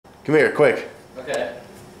Come here, quick. Okay.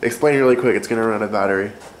 Explain really quick. It's gonna run out of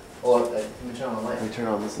battery. Well, let me turn on the light. Let me turn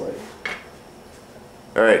on this light.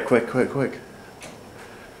 All right, quick.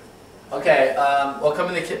 Okay. Well,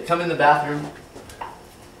 come in the bathroom.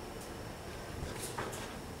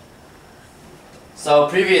 So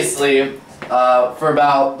previously, for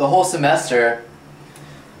about the whole semester,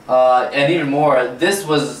 and even more, this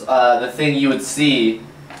was the thing you would see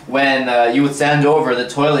when you would stand over the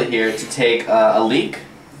toilet here to take a leak.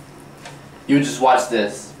 You would just watch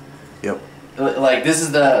this. Yep. Like, this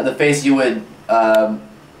is the face you would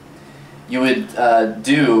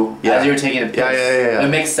do as you were taking a piss. Yeah. It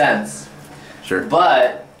makes sense. Sure.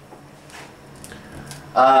 But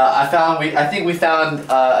I think we found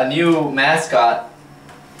a new mascot.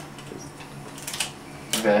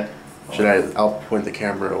 Okay. I'll point the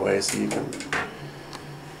camera away so you can.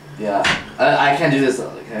 Yeah. I can't do this.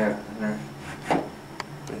 Here.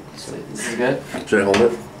 This is good? Should I hold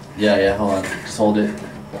it? Yeah, hold on. Just hold it.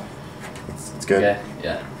 It's good. Okay,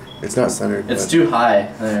 yeah. It's not centered. It's too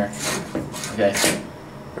high. There. Okay.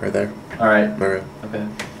 Right there. Alright. Okay. Okay.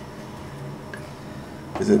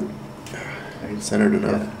 Is it centered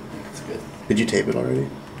enough? Yeah, it's good. Did you tape it already?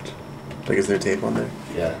 Like, is there tape on there?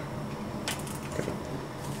 Yeah.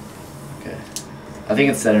 Okay. I think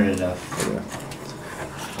it's centered enough. Okay.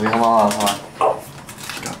 Wait, hold on. Oh.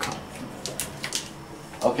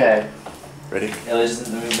 Okay. Ready? Yeah, let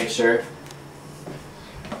me make sure.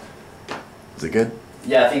 Is it good?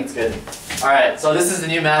 Yeah, I think it's good. Alright, so this is the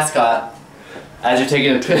new mascot. As you're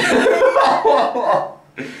taking a piss.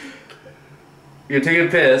 You're taking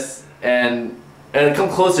a piss, and come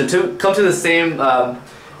closer. Come to the same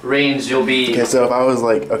range you'll be. Okay, so if I was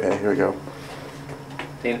like, okay, here we go.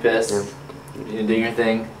 Taking a piss. Yeah. You're doing your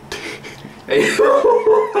thing.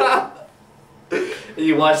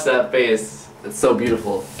 You watch that face. It's so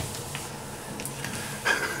beautiful.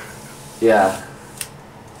 Yeah.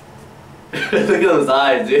 Look at those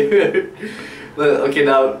eyes, dude. Okay,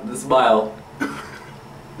 now smile.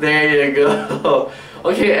 There you go.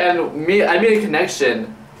 Okay, and I made a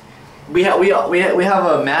connection. We have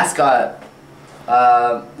a mascot.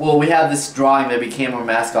 Well, we have this drawing that became our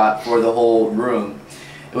mascot for the whole room.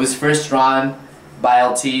 It was first drawn by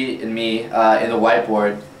LT and me in the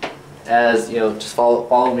whiteboard. As you know, just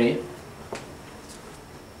follow me.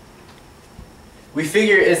 We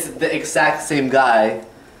figure it's the exact same guy.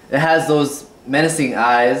 It has those menacing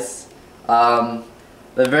eyes, the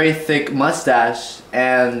very thick mustache,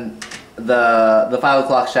 and the 5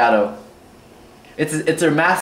 o'clock shadow. It's our mascot.